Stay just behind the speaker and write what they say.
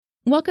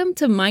Welcome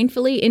to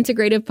Mindfully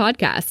Integrative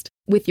Podcast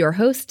with your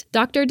host,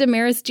 Dr.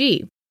 Damaris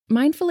G.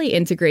 Mindfully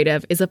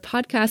Integrative is a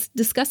podcast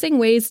discussing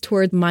ways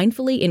toward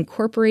mindfully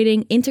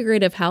incorporating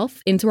integrative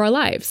health into our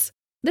lives.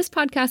 This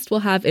podcast will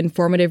have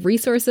informative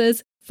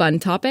resources, fun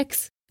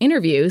topics,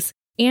 interviews,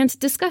 and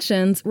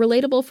discussions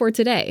relatable for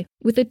today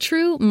with a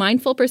true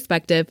mindful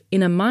perspective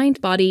in a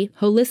mind-body,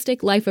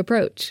 holistic life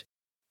approach.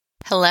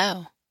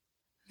 Hello.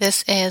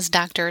 This is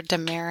Dr.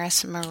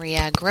 Damaris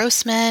Maria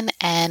Grossman,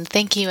 and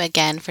thank you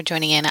again for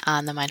joining in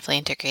on the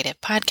Mindfully Integrative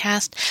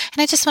podcast.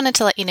 And I just wanted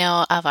to let you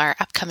know of our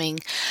upcoming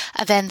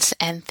events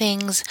and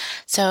things.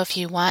 So if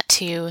you want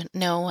to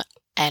know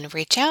and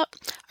reach out,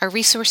 our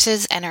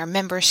resources and our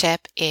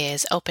membership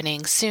is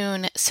opening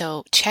soon.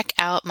 So check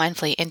out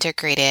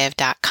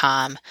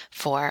mindfullyintegrative.com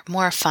for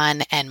more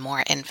fun and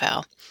more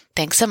info.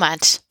 Thanks so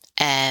much,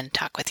 and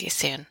talk with you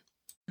soon.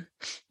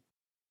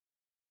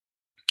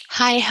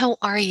 Hi, how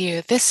are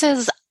you? This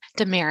is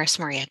Damaris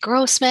Maria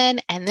Grossman,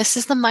 and this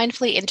is the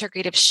Mindfully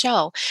Integrative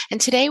Show. And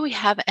today we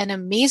have an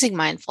amazing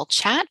mindful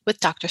chat with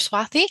Dr.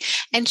 Swathi,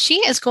 and she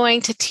is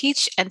going to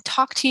teach and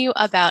talk to you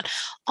about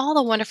all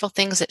the wonderful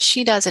things that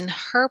she does in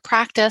her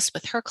practice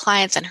with her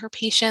clients and her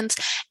patients,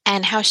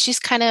 and how she's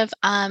kind of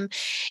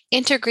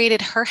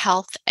integrated her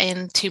health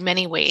into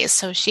many ways.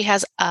 So she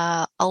has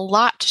a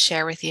lot to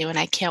share with you, and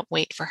I can't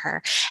wait for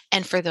her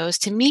and for those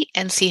to meet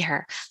and see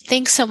her.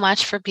 Thanks so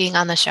much for being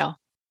on the show.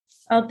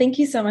 Oh, thank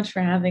you so much for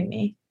having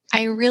me.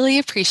 I really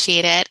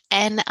appreciate it.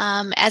 And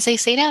as I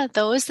say to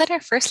those that are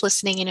first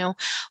listening,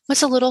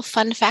 what's a little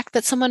fun fact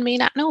that someone may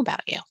not know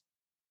about you?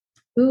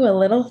 Ooh, a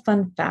little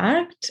fun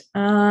fact.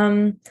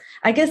 I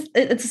guess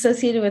it's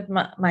associated with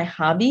my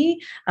hobby.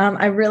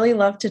 I really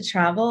love to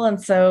travel. And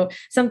so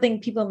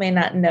something people may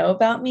not know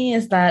about me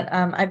is that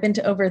I've been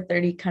to over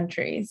 30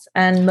 countries,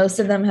 and most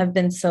of them have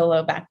been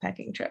solo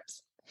backpacking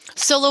trips.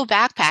 Solo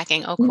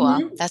backpacking. Oh, cool.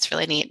 Mm-hmm. That's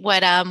really neat.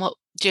 What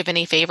do you have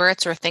any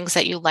favorites or things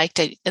that you liked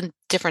at a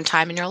different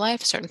time in your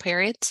life, certain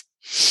periods?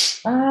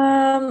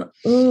 One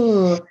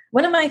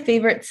of my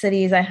favorite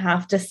cities, I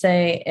have to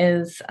say,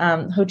 is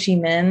Ho Chi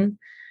Minh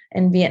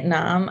in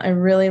Vietnam. I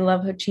really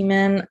love Ho Chi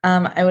Minh.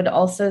 I would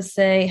also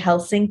say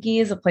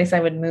Helsinki is a place I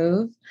would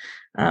move.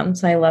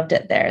 So I loved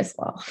it there as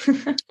well.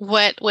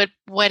 What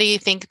do you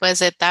think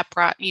was it that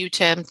brought you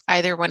to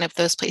either one of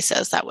those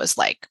places that was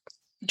like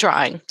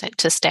drawing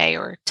to stay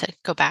or to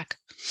go back?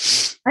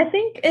 I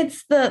think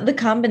it's the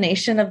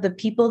combination of the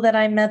people that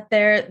I met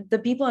there. The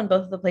people in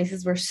both of the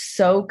places were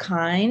so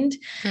kind.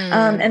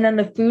 And then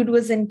the food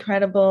was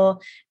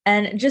incredible.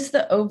 And just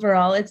the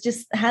overall, it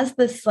just has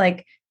this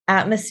like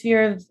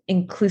atmosphere of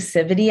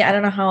inclusivity. I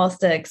don't know how else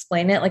to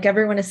explain it. Like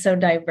everyone is so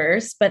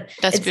diverse, but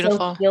That's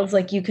beautiful. Still feels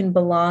like you can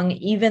belong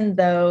even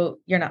though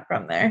you're not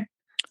from there.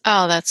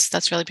 Oh,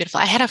 that's really beautiful.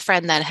 I had a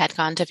friend that had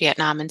gone to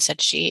Vietnam and said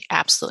she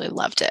absolutely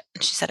loved it.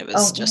 She said it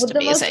was just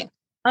amazing.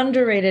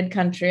 Underrated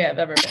country I've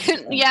ever been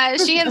to. Yeah,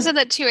 she had said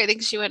that too. I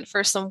think she went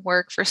for some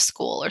work for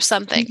school or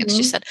something. Mm-hmm. And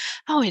she said,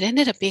 oh, it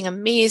ended up being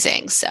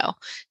amazing. So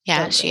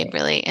yeah, She had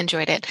really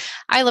enjoyed it.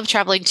 I love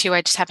traveling too.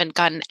 I just haven't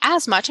gotten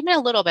as much. I mean,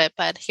 a little bit,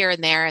 but here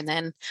and there. And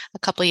then a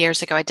couple of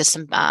years ago, I did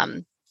some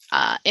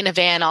in a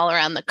van all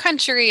around the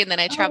country. And then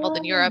I traveled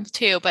in Europe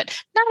too, but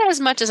not as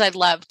much as I'd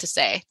love to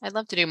say. I'd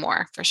love to do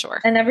more for sure.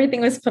 And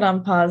everything was put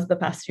on pause the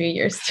past few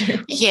years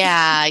too.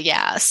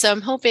 Yeah. So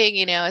I'm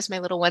hoping, as my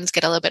little ones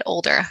get a little bit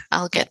older,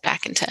 I'll get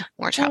back into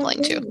more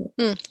traveling too.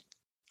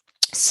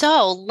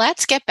 So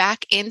let's get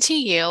back into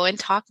you and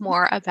talk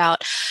more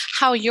about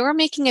how you're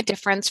making a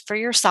difference for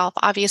yourself,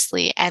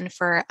 obviously, and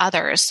for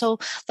others. So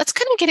let's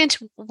kind of get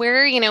into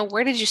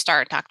where did you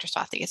start, Dr.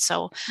 Swathi?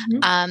 So,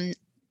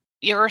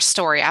 your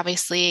story,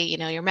 obviously,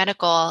 your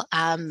medical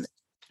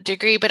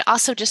degree, but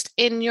also just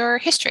in your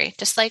history,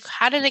 just like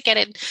how did it get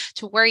it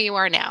to where you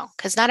are now?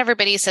 Because not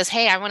everybody says,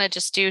 hey, I want to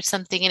just do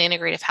something in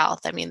integrative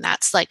health. I mean,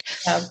 that's like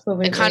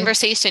Absolutely. a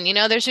conversation,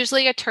 there's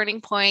usually a turning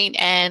point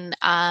and,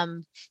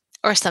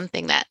 or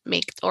something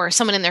or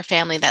someone in their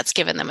family that's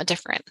given them a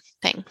different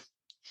thing.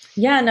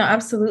 Yeah, no,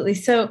 absolutely.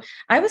 So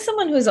I was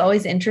someone who was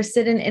always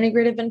interested in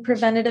integrative and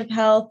preventative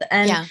health.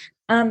 And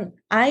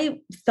I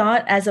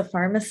thought as a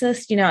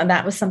pharmacist,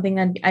 that was something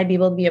that I'd be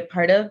able to be a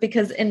part of,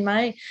 because in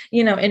my,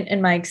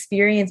 in my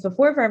experience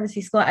before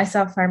pharmacy school, I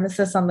saw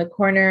pharmacists on the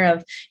corner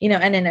of,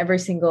 and in every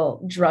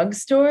single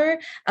drugstore.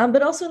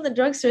 But also in the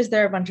drugstores,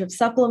 there are a bunch of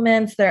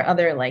supplements. There are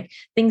other like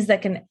things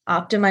that can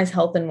optimize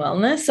health and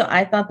wellness. So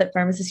I thought that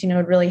pharmacists,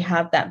 would really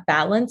have that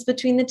balance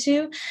between the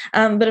two.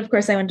 But of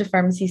course, I went to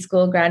pharmacy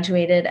school,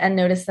 graduated, and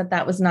noticed that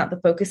that was not the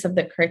focus of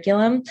the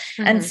curriculum.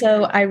 Mm-hmm. And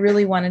so I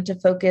really wanted to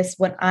focus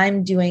what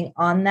I'm doing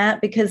on that,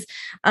 because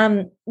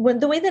the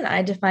way that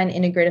I define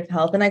integrative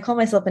health, and I call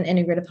myself an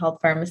integrative health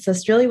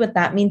pharmacist, really what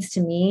that means to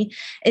me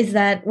is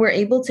that we're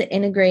able to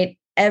integrate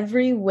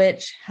every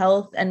which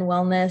health and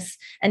wellness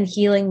and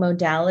healing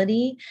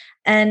modality,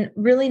 and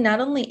really not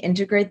only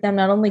integrate them,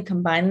 not only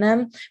combine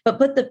them, but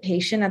put the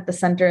patient at the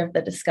center of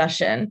the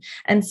discussion.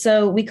 And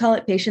so we call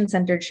it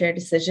patient-centered shared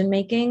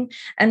decision-making.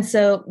 And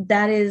so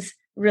that is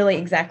really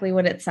exactly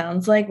what it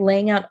sounds like,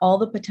 laying out all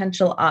the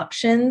potential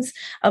options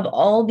of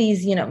all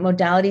these,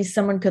 modalities.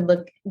 Someone could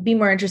be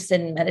more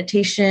interested in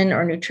meditation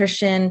or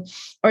nutrition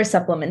or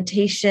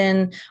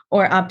supplementation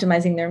or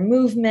optimizing their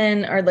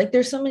movement, or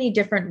there's so many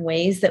different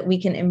ways that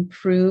we can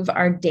improve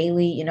our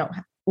daily,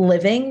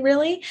 living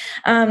really.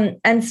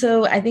 And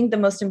so I think the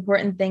most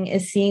important thing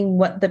is seeing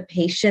what the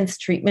patient's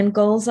treatment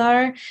goals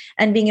are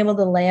and being able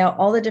to lay out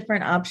all the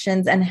different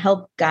options and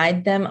help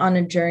guide them on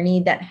a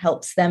journey that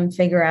helps them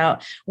figure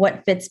out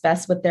what fits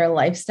best with their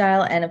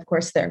lifestyle and of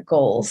course their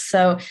goals.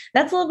 So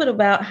that's a little bit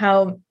about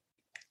how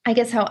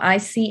I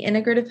see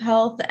integrative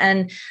health,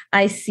 and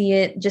I see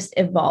it just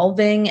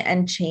evolving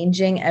and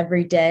changing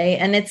every day.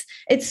 And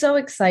it's so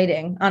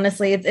exciting.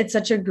 Honestly, it's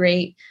such a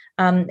great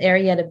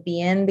area to be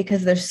in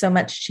because there's so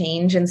much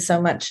change and so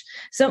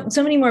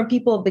many more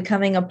people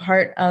becoming a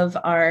part of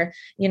our,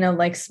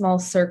 small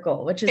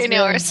circle, which is really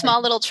our small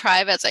little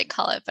tribe, as I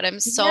call it. But I'm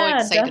so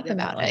excited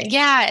about it.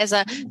 Yeah, as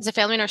a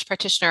family nurse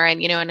practitioner,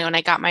 and and when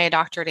I got my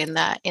doctorate in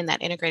that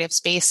integrative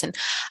space, and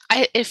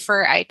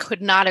I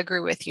could not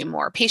agree with you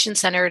more. Patient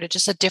centered,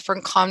 just a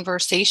different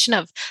conversation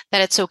of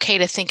that. It's okay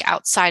to think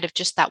outside of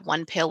just that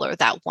one pill or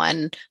that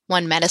one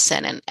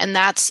medicine, and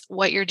that's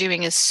what you're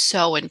doing is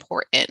so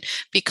important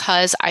because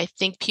I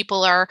think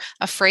people are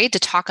afraid to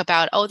talk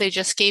about, oh, they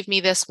just gave me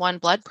this one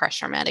blood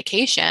pressure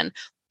medication.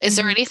 Is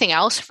there anything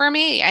else for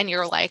me? And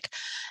you're like,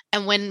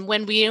 and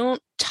when we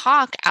don't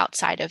talk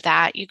outside of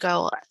that, you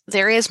go,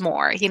 there is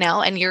more,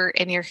 and you're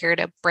here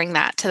to bring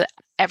that to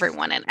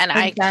everyone. And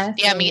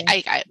exactly.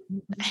 I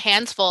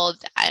hands full,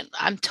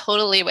 I'm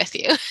totally with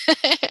you.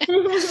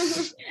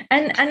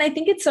 And I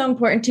think it's so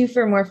important too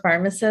for more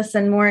pharmacists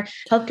and more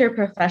healthcare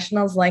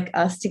professionals like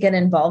us to get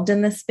involved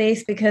in this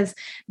space, because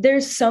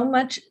there's so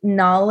much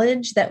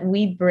knowledge that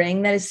we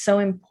bring that is so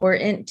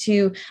important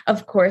to,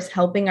 of course,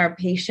 helping our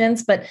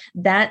patients, but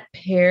that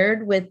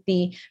paired with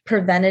the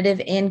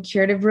preventative and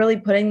curative, really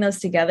putting those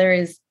together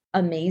is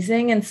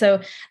amazing. And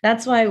so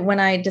that's why when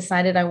I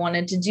decided I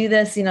wanted to do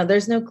this,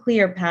 there's no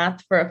clear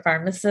path for a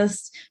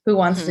pharmacist who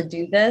wants to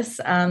do this.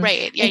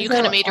 Right. Yeah. You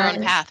kind of made your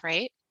own path,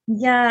 right?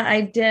 Yeah,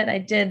 I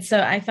did.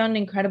 So I found an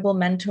incredible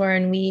mentor,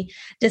 and we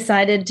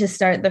decided to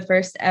start the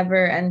first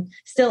ever and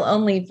still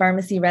only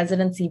pharmacy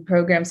residency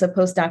program, so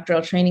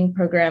postdoctoral training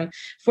program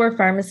for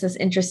pharmacists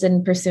interested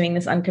in pursuing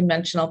this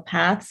unconventional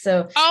path.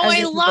 So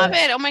I love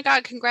it. Oh my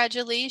God,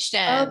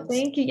 congratulations. Oh,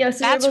 thank you. Yes,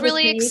 that's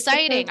really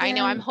exciting. I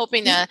know I'm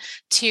hoping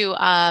to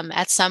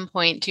at some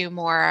point do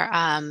more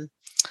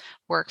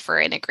work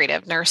for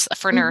integrative nurse.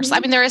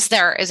 I mean,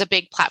 there is a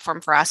big platform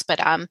for us,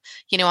 but on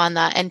the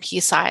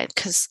NP side,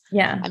 because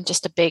I'm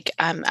just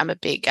I'm a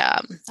big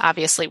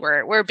obviously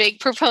we're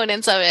big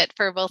proponents of it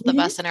for both of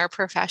us in our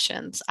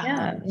professions.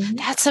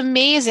 That's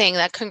amazing.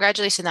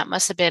 Congratulations. That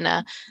must have been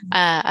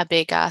a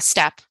big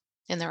step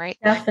in the right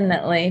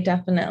way.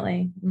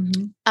 Definitely.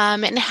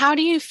 And how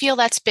do you feel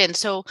that's been?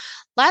 So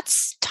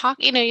let's talk,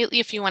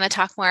 if you want to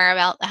talk more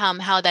about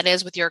how that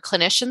is with your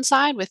clinician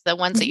side, with the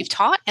ones that you've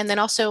taught, and then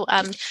also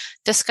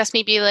discuss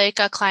maybe like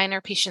a client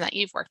or patient that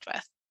you've worked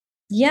with.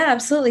 Yeah,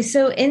 absolutely.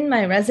 So in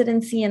my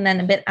residency and then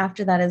a bit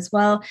after that as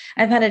well,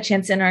 I've had a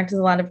chance to interact with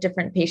a lot of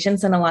different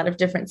patients in a lot of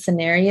different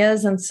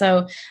scenarios. And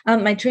so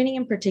my training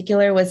in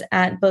particular was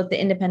at both the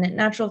independent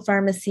natural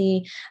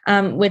pharmacy,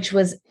 which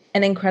was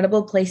an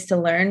incredible place to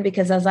learn,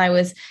 because as I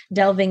was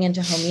delving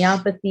into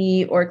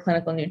homeopathy or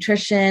clinical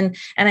nutrition,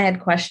 and I had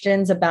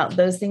questions about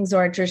those things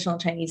or traditional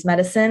Chinese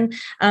medicine,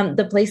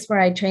 the place where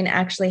I trained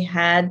actually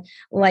had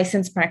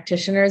licensed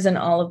practitioners in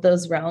all of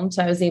those realms.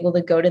 So I was able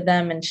to go to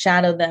them and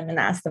shadow them and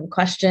ask them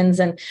questions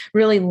and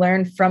really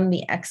learn from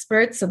the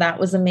experts. So that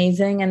was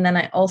amazing. And then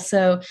I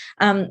also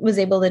was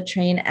able to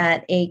train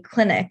at a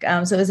clinic.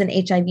 So it was an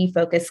HIV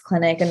focused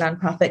clinic, a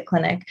nonprofit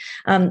clinic,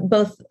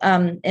 both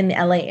in the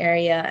LA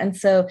area. And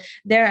so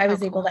there I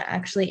was able to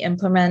actually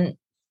implement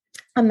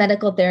a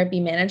medical therapy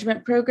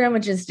management program,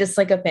 which is just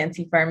like a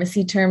fancy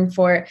pharmacy term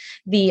for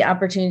the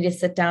opportunity to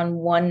sit down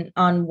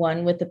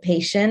one-on-one with the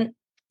patient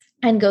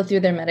and go through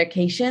their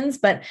medications.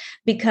 But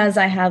because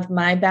I have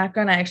my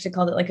background, I actually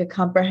called it like a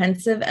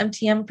comprehensive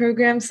MTM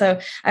program. So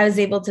I was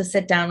able to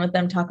sit down with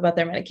them, talk about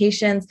their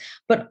medications,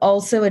 but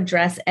also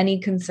address any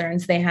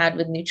concerns they had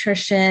with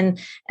nutrition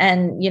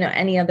and,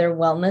 any other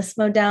wellness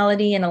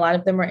modality. And a lot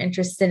of them were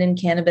interested in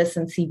cannabis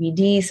and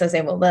CBD. So I was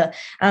able to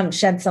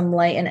shed some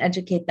light and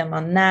educate them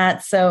on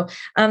that. So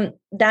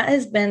that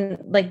has been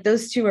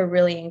those two are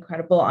really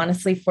incredible,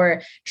 honestly,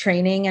 for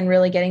training and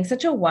really getting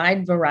such a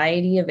wide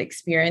variety of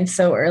experience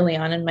so early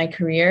on in my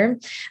career.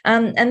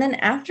 And then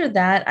after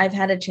that, I've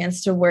had a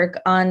chance to work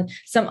on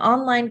some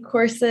online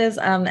courses.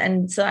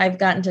 And so I've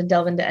gotten to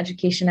delve into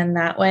education in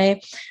that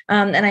way.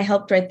 And I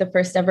helped write the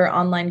first ever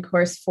online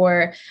course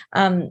for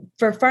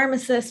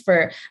pharmacists,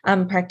 for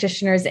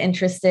practitioners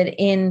interested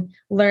in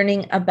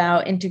learning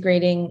about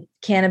integrating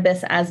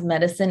cannabis as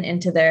medicine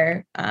into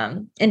their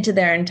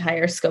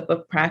entire scope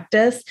of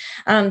practice.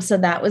 So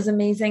that was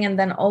amazing. And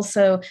then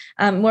also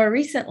more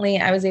recently,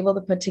 I was able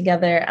to put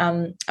together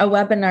a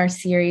webinar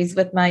series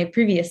with my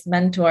previous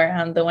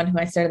mentor, the one who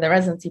I started the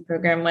residency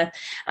program with.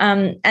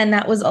 And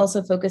that was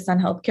also focused on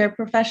healthcare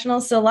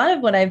professionals. So a lot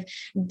of what I've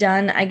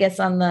done, I guess,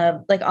 on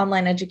the like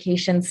online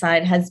education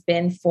side has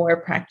been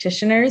for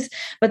practitioners,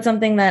 but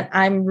something that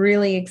I'm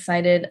really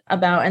excited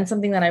about and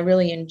something that I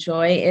really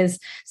enjoy is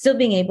still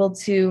being able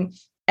to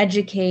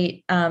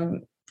educate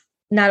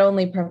not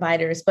only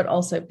providers, but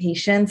also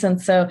patients.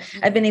 And so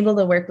I've been able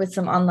to work with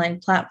some online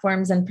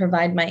platforms and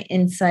provide my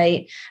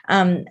insight,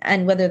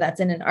 and whether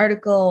that's in an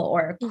article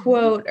or a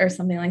quote or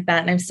something like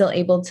that. And I'm still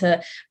able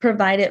to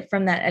provide it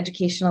from that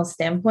educational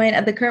standpoint.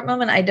 At the current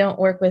moment, I don't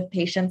work with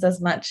patients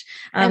as much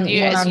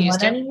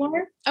one-on-one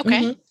anymore.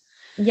 Okay.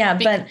 Yeah,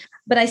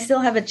 but I still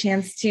have a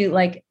chance to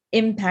like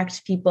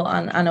impact people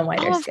on a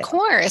wider scale. Of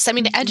course. I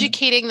mean,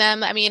 educating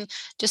them, I mean,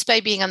 just by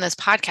being on this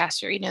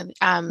podcast, or,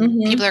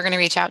 people are going to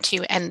reach out to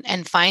you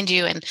and find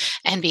you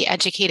and be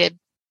educated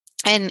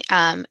and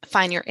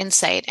find your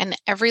insight, and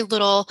every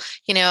little,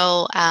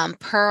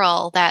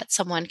 pearl that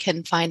someone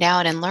can find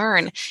out and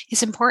learn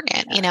is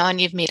important, and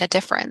you've made a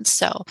difference.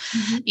 So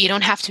you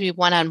don't have to be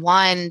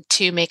one-on-one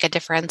to make a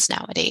difference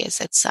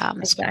nowadays. It's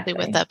especially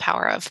with the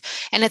power of,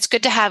 and it's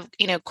good to have,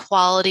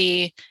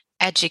 quality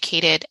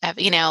educated,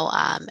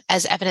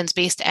 as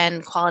evidence-based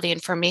and quality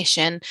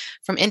information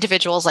from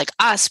individuals like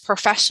us,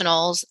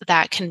 professionals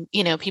that can,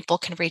 people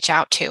can reach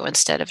out to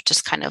instead of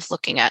just kind of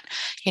looking at,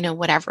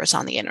 whatever's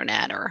on the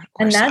internet or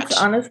and that's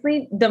such.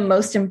 Honestly the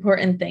most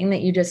important thing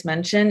that you just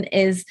mentioned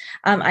is,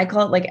 I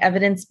call it like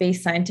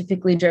evidence-based,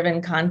 scientifically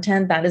driven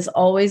content. That is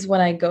always what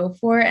I go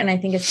for. And I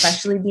think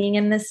especially being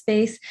in this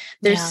space,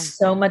 there's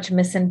so much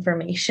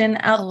misinformation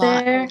out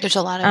there. There's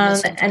a lot of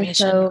misinformation. And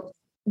so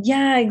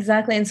yeah,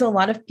 exactly. And so a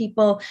lot of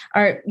people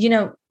are,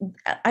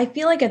 I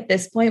feel like at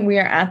this point we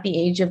are at the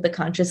age of the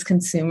conscious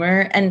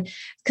consumer, and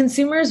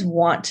consumers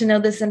want to know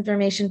this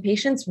information.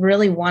 Patients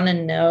really want to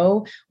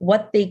know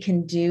what they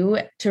can do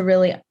to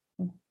really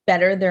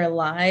better their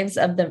lives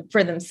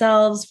for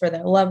themselves, for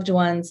their loved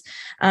ones,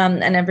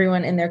 and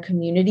everyone in their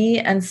community.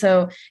 And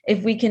so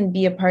if we can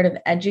be a part of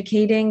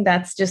educating,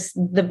 that's just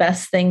the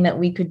best thing that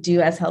we could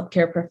do as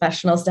healthcare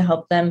professionals to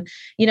help them,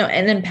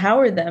 and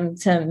empower them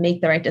to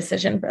make the right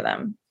decision for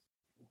them.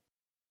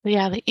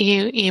 Yeah,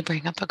 you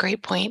bring up a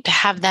great point. To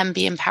have them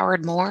be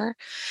empowered more,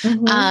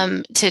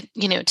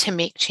 to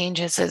make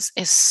changes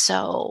is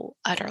so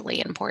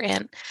utterly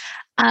important.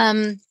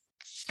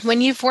 When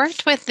you've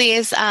worked with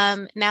these,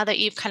 now that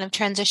you've kind of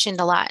transitioned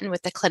a lot and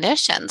with the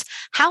clinicians,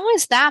 how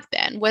has that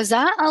been? Was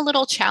that a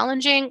little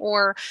challenging?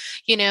 Or,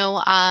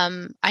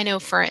 I know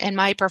in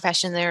my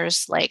profession,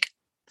 there's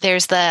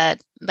the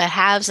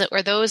haves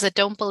or those that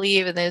don't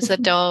believe, and those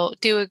that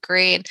do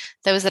agree, and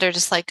those that are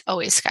just like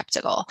always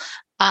skeptical.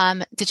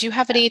 Did you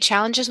have any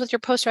challenges with your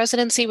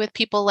post-residency with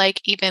people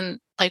even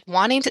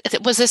wanting to,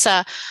 is this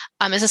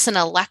an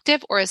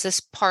elective, or is this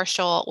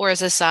partial, or is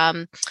this,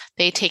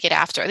 they take it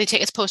after,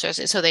 it's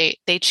post-residency, so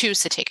they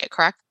choose to take it,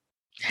 correct?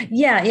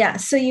 Yeah.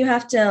 So you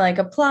have to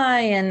apply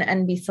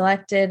and be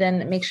selected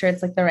and make sure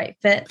it's the right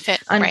fit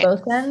on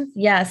both ends.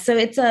 Yeah. So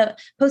it's a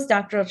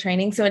postdoctoral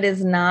training, so it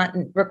is not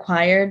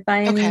required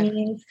by any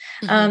means.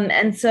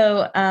 And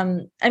so,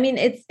 I mean,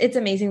 it's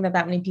amazing that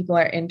many people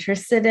are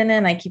interested in it,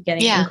 and I keep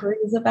getting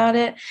inquiries about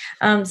it.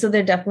 So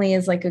there definitely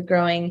is a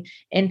growing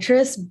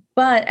interest,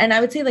 and I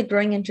would say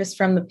growing interest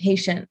from the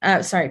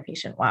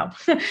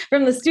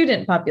from the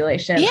student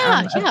population.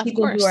 Of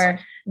people who are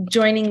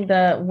joining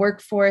the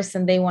workforce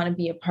and they want to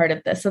be a part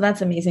of this. So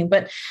that's amazing.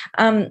 But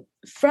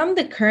from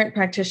the current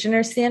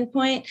practitioner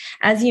standpoint,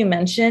 as you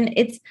mentioned,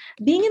 it's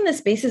being in the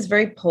space is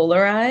very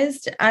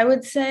polarized. I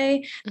would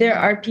say there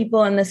are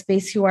people in the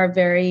space who are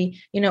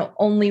very,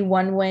 only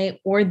one way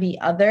or the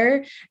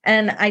other.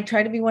 And I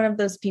try to be one of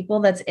those people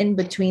that's in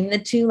between the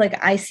two.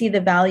 I see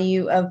the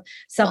value of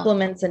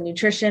supplements and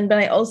nutrition, but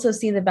I also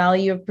see the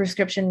value of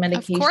prescription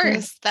medication. Of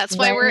course. That's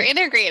why we're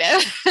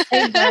integrative.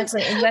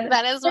 Exactly.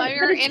 That is why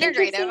we're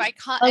integrative. I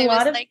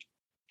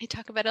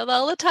talk about it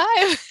all the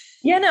time.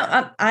 Yeah,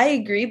 no, I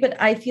agree. But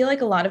I feel a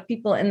lot of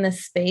people in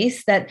this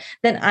space that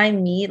I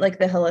meet,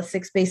 the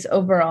holistic space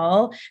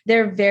overall,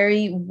 they're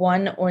very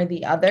one or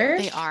the other.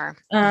 They are.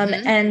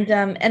 And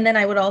then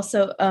I would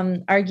also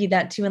argue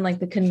that too in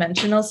the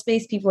conventional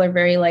space, people are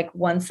very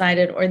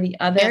one-sided or the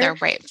other. Yeah, they're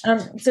right.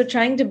 So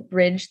trying to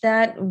bridge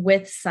that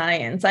with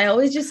science, I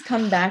always just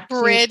come back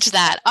to bridge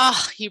that.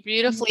 Oh, you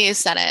beautifully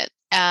said it.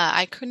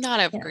 I could not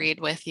have agreed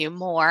with you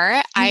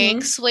more. I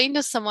explain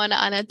to someone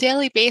on a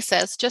daily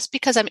basis, just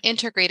because I'm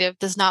integrative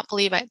does not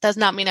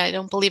mean I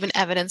don't believe in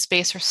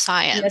evidence-based or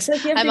science.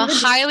 I'm a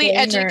highly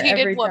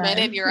educated woman,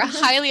 and you're a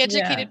highly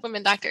educated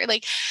woman, doctor.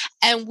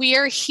 And we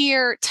are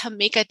here to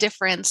make a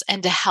difference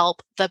and to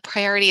help. The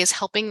priority is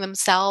helping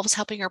themselves,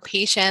 helping our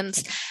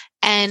patients,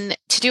 and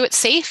to do it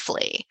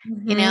safely.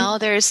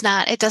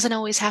 It doesn't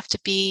always have to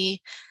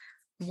be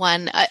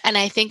one. And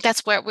I think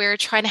that's where we're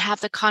trying to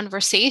have the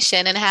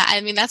conversation. And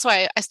that's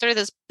why I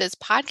started this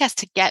podcast,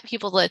 to get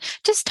people to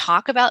just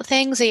talk about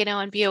things,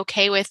 and be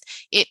okay with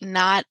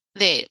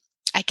it.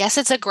 I guess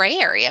it's a gray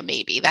area.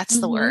 Maybe that's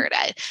the word.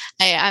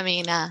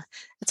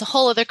 It's a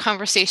whole other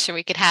conversation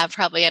we could have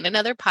probably on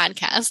another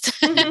podcast.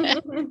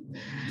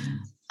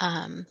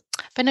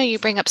 But no, you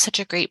bring up such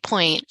a great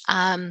point.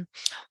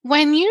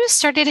 When you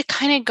started to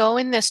kind of go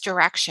in this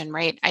direction,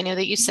 right? I know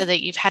that you said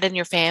that you've had in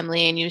your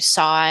family and you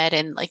saw it,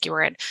 and like you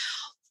were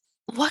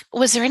what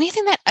was there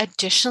anything that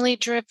additionally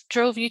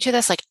drove you to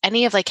this? Like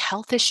any of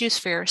health issues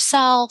for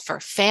yourself or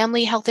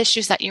family health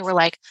issues that you were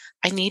like,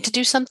 I need to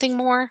do something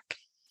more?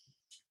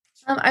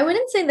 I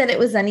wouldn't say that it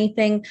was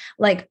anything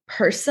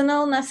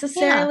personal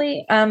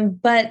necessarily,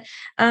 but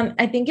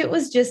I think it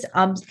was just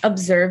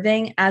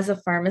observing as a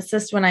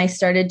pharmacist when I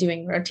started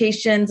doing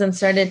rotations and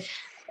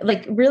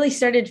really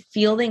started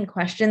fielding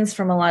questions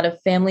from a lot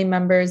of family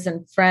members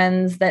and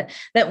friends that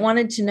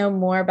wanted to know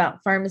more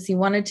about pharmacy,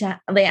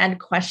 they had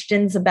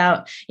questions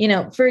about,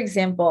 for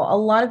example, a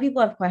lot of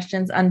people have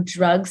questions on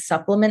drug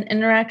supplement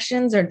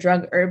interactions or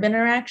drug herb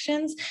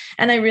interactions.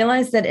 And I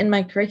realized that in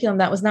my curriculum,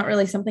 that was not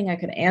really something I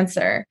could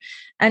answer.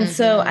 And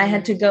so I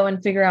had to go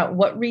and figure out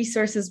what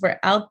resources were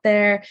out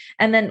there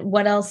and then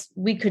what else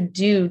we could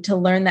do to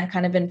learn that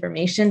kind of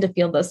information, to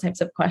field those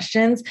types of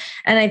questions.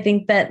 And I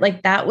think that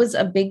that was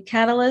a big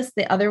catalyst.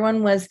 The other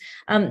one was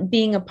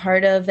being a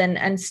part of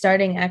and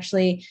starting,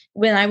 actually,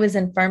 when I was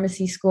in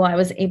pharmacy school, I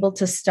was able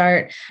to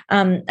start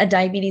a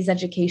diabetes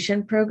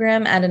education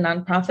program at a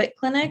nonprofit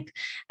clinic.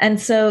 And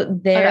so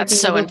that's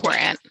so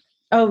important.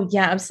 Oh,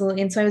 yeah,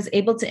 absolutely. And so I was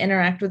able to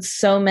interact with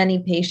so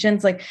many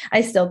patients.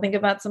 I still think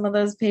about some of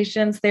those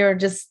patients. They were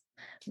just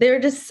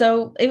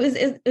so,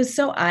 it was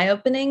so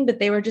eye-opening, but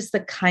they were just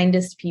the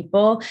kindest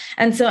people.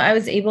 And so I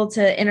was able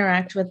to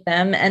interact with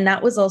them. And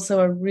that was also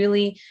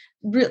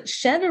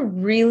shed a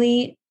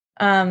really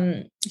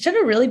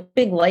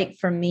big light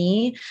for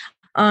me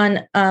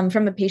on,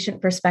 from a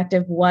patient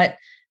perspective, what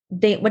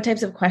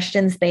types of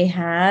questions they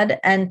had,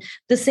 and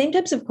the same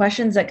types of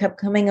questions that kept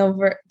coming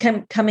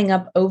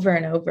up over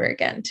and over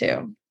again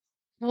too.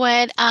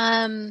 What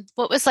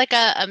was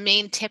a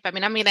main tip? I'm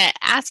going to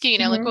ask you,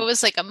 what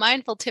was a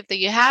mindful tip that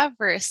you have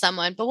for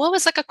someone, but what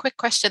was a quick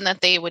question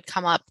that they would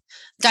come up?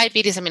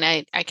 Diabetes.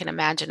 I can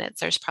imagine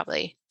there's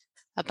probably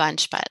a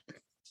bunch, but.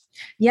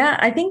 Yeah,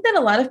 I think that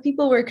a lot of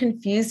people were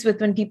confused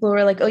with when people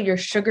were like, oh, your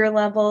sugar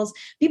levels.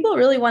 People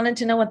really wanted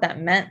to know what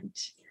that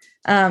meant.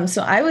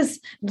 So I was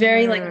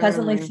very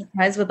pleasantly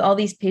surprised with all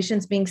these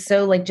patients being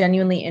so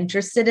genuinely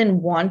interested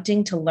in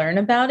wanting to learn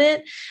about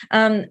it.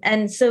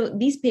 And so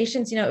these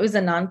patients, it was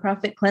a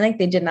nonprofit clinic.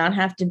 They did not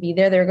have to be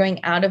there. They're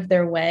going out of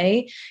their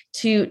way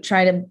to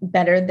try to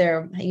better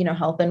their,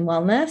 health and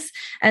wellness.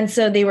 And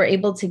so they were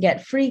able to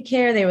get free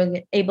care. They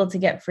were able to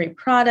get free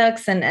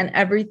products and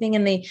everything.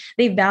 And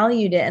they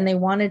valued it and they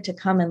wanted to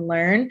come and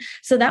learn.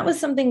 So that was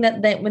something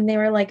that when they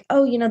were like,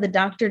 oh, the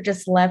doctor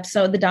just left.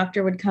 So the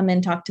doctor would come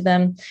in, talk to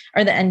them,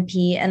 or the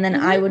NP, and then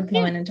I would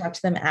go in and talk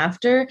to them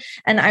after.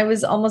 And I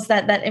was almost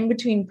that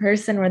in-between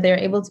person where they're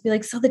able to be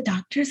like, so the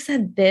doctor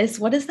said this,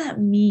 what does that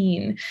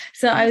mean?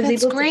 So I was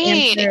able great. to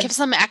answer. It gives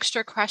them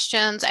extra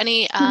questions.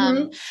 Any,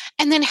 and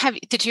then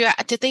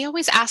did they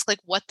always ask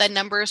what the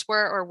numbers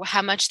were or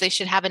how much they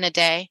should have in a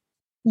day?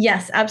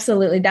 Yes,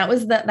 absolutely. That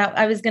was that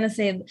I was going to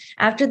say,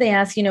 after they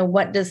ask,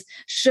 what does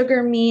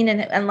sugar mean?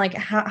 And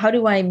how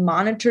do I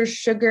monitor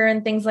sugar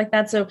and things like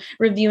that? So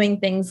reviewing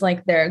things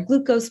like their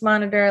glucose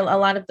monitor, a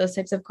lot of those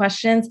types of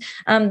questions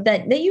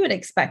that you would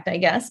expect, I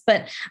guess.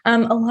 But a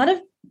lot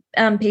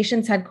of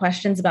patients had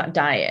questions about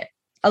diet.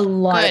 A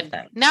lot of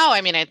them. No,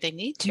 they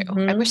need to.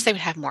 I wish they would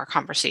have more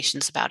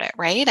conversations about it,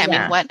 right? I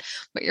mean, what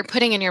you're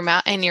putting in your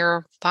mouth, in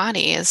your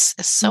body is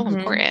so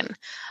important.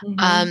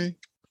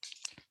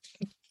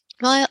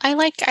 Well,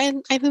 I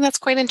think that's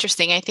quite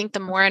interesting. I think the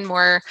more and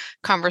more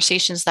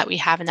conversations that we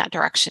have in that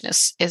direction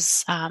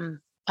is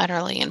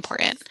utterly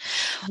important.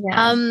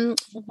 Yeah.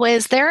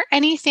 Was there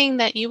anything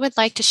that you would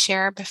like to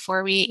share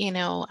before we,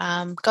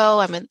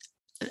 go?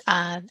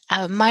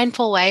 A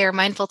mindful way or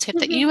mindful tip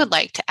that you would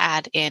like to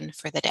add in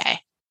for the day?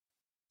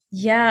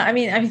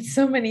 Yeah,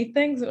 so many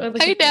things.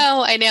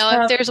 I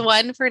know. If there's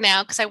one for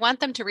now, because I want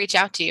them to reach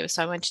out to you.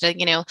 So I want you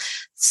to,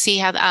 see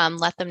how,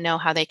 let them know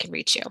how they can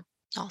reach you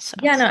also.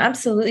 Yeah, no,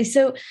 absolutely.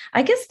 So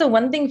I guess the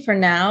one thing for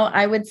now,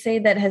 I would say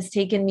that has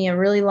taken me a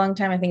really long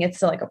time. I think it's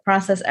still a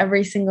process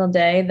every single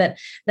day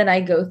that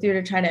I go through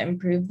to try to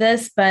improve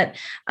this. But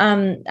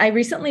I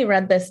recently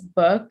read this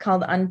book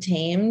called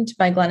Untamed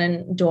by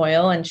Glennon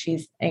Doyle, and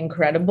she's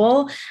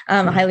incredible.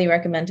 I highly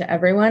recommend to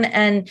everyone.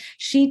 And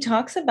she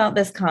talks about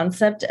this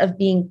concept of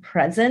being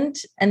present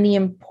and the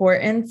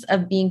importance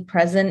of being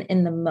present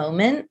in the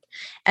moment,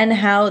 and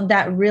how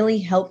that really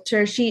helped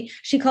her. She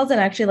calls it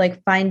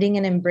actually finding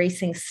and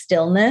embracing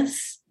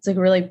stillness It's like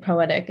really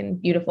poetic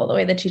and beautiful the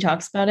way that she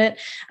talks about it.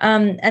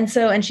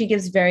 And she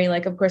gives very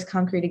of course,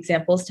 concrete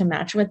examples to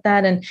match with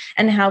that,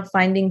 and how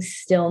finding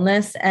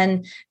stillness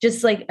and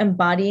just like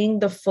embodying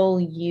the full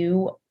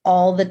you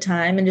all the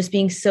time and just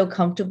being so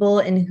comfortable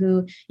in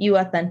who you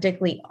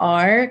authentically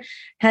are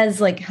has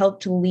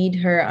helped lead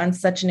her on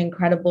such an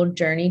incredible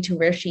journey to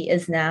where she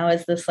is now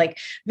as this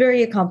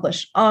very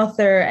accomplished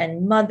author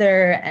and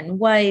mother and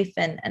wife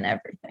and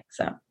everything.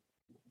 So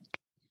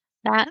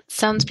that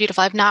sounds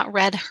beautiful. I've not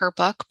read her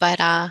book, but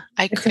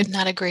I could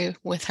not agree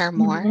with her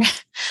more. Mm-hmm.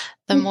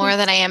 The more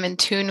that I am in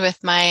tune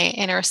with my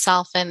inner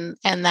self and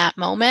that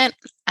moment,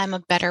 I'm a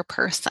better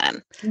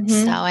person. Mm-hmm.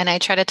 So, and I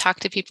try to talk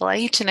to people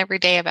each and every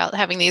day about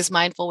having these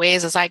mindful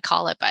ways, as I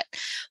call it, but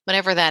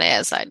whatever that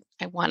is, I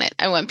want it.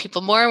 I want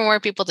people, more and more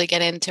people, to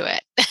get into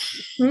it.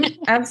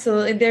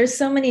 Absolutely. There's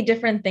so many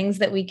different things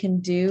that we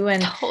can do.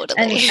 And, totally.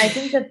 And I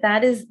think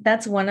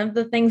that's one of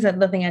the things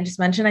the thing I just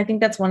mentioned, I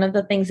think that's one of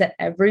the things that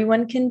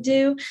everyone can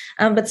do.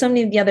 But so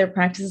many of the other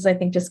practices, I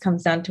think, just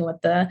comes down to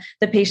what the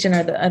patient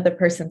or the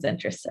person's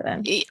interested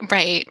in.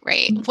 Right.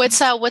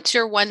 What's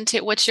your one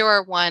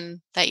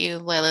that you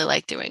really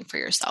like doing for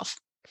yourself?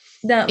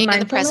 Being in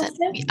the present.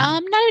 Not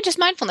even just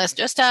mindfulness,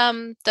 just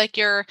a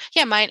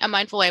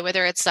mindful way,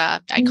 whether it's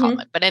I call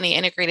it, but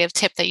any integrative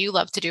tip that you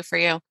love to do for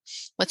you.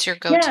 What's your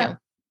go-to?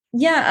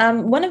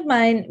 One of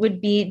mine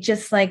would be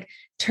just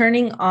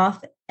turning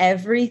off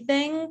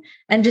everything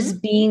and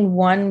just being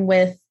one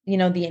with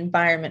the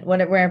environment,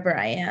 wherever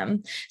I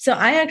am. So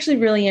I actually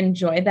really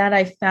enjoy that.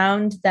 I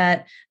found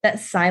that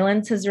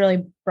silence has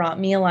really brought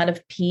me a lot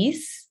of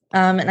peace.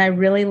 And I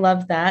really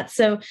love that.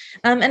 So,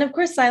 and of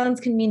course,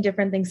 silence can mean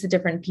different things to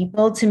different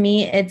people. To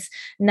me, it's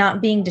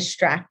not being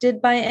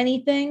distracted by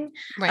anything.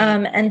 Right.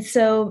 And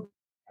so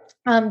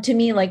to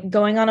me,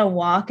 going on a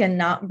walk and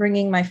not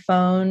bringing my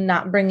phone,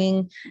 not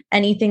bringing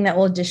anything that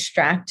will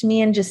distract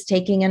me, and just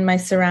taking in my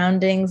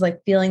surroundings,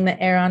 feeling the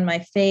air on my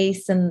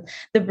face and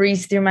the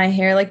breeze through my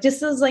hair,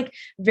 just those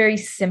very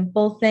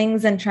simple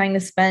things, and trying to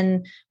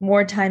spend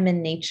more time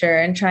in nature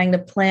and trying to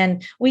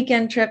plan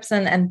weekend trips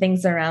and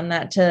things around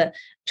that to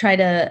try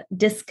to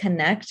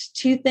disconnect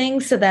to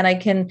things so that I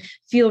can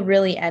feel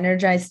really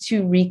energized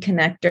to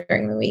reconnect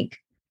during the week.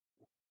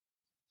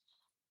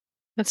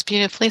 That's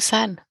beautifully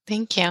said.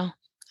 Thank you.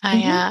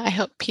 I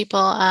hope people,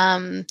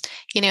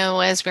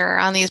 as we're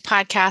on these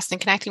podcasts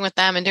and connecting with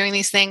them and doing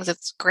these things,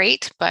 it's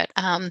great. But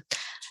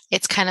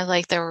it's kind of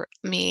like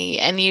me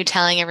and you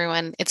telling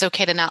everyone it's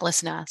okay to not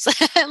listen to us,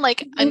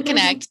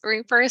 unconnect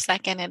for a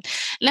second. And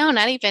no,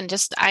 not even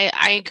just,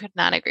 I could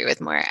not agree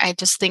with more. I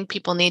just think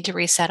people need to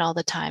reset all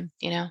the time,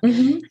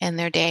 in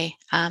their day.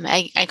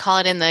 I call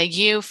it in the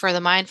U for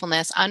the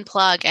mindfulness,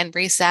 unplug and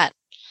reset.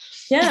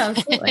 Yeah,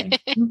 absolutely.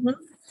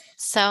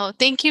 So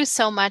thank you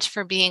so much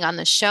for being on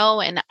the show.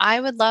 And I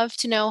would love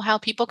to know how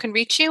people can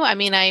reach you. I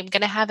mean, I'm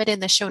going to have it in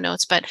the show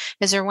notes, but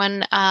is there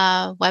one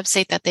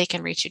website that they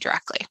can reach you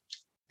directly?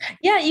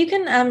 Yeah, you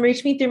can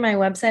reach me through my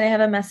website. I have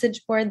a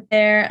message board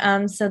there.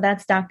 So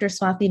that's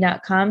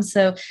drswathi.com.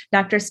 So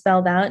doctor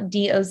spelled out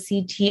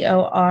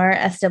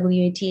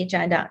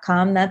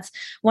DOCTORSWATHI.com. That's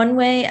one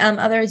way.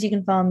 Otherwise, you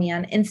can follow me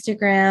on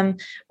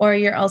Instagram, or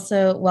you're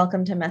also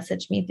welcome to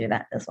message me through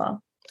that as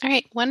well. All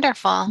right.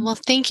 Wonderful. Well,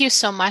 thank you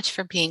so much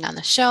for being on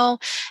the show.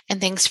 And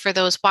thanks for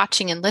those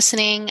watching and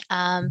listening.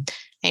 I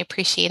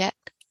appreciate it.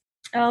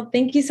 Oh,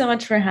 thank you so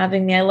much for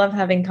having me. I love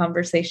having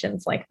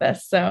conversations like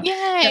this. So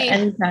yay.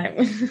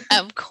 Anytime.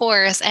 Of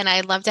course. And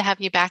I'd love to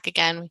have you back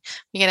again.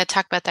 We got to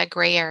talk about that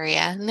gray area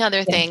and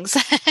other things.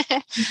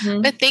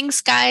 But thanks,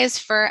 guys,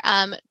 for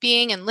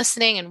being and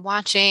listening and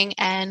watching.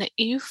 And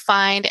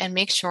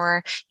make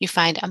sure you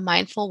find a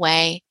mindful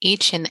way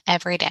each and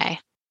every day.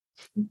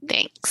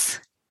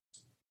 Thanks.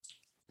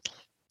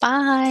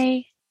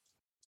 Bye.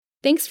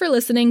 Thanks for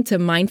listening to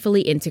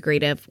Mindfully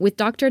Integrative with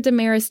Dr.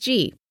 Damaris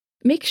G.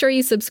 Make sure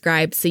you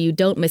subscribe so you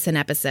don't miss an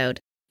episode.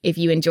 If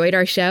you enjoyed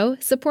our show,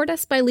 support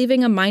us by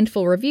leaving a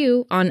mindful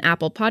review on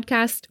Apple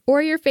Podcast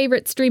or your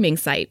favorite streaming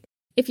site.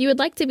 If you would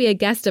like to be a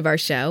guest of our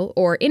show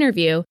or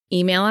interview,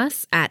 email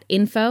us at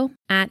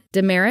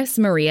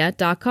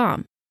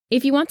info@damarismaria.com.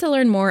 If you want to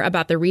learn more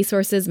about the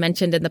resources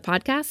mentioned in the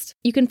podcast,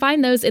 you can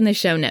find those in the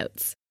show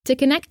notes. To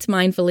connect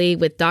mindfully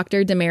with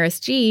Dr. Damaris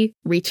G,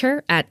 reach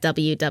her at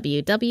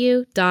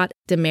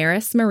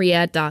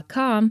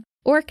www.damarismaria.com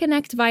or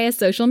connect via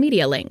social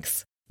media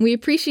links. We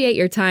appreciate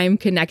your time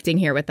connecting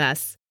here with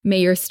us.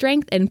 May your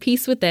strength and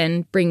peace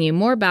within bring you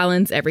more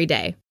balance every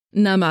day.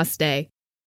 Namaste.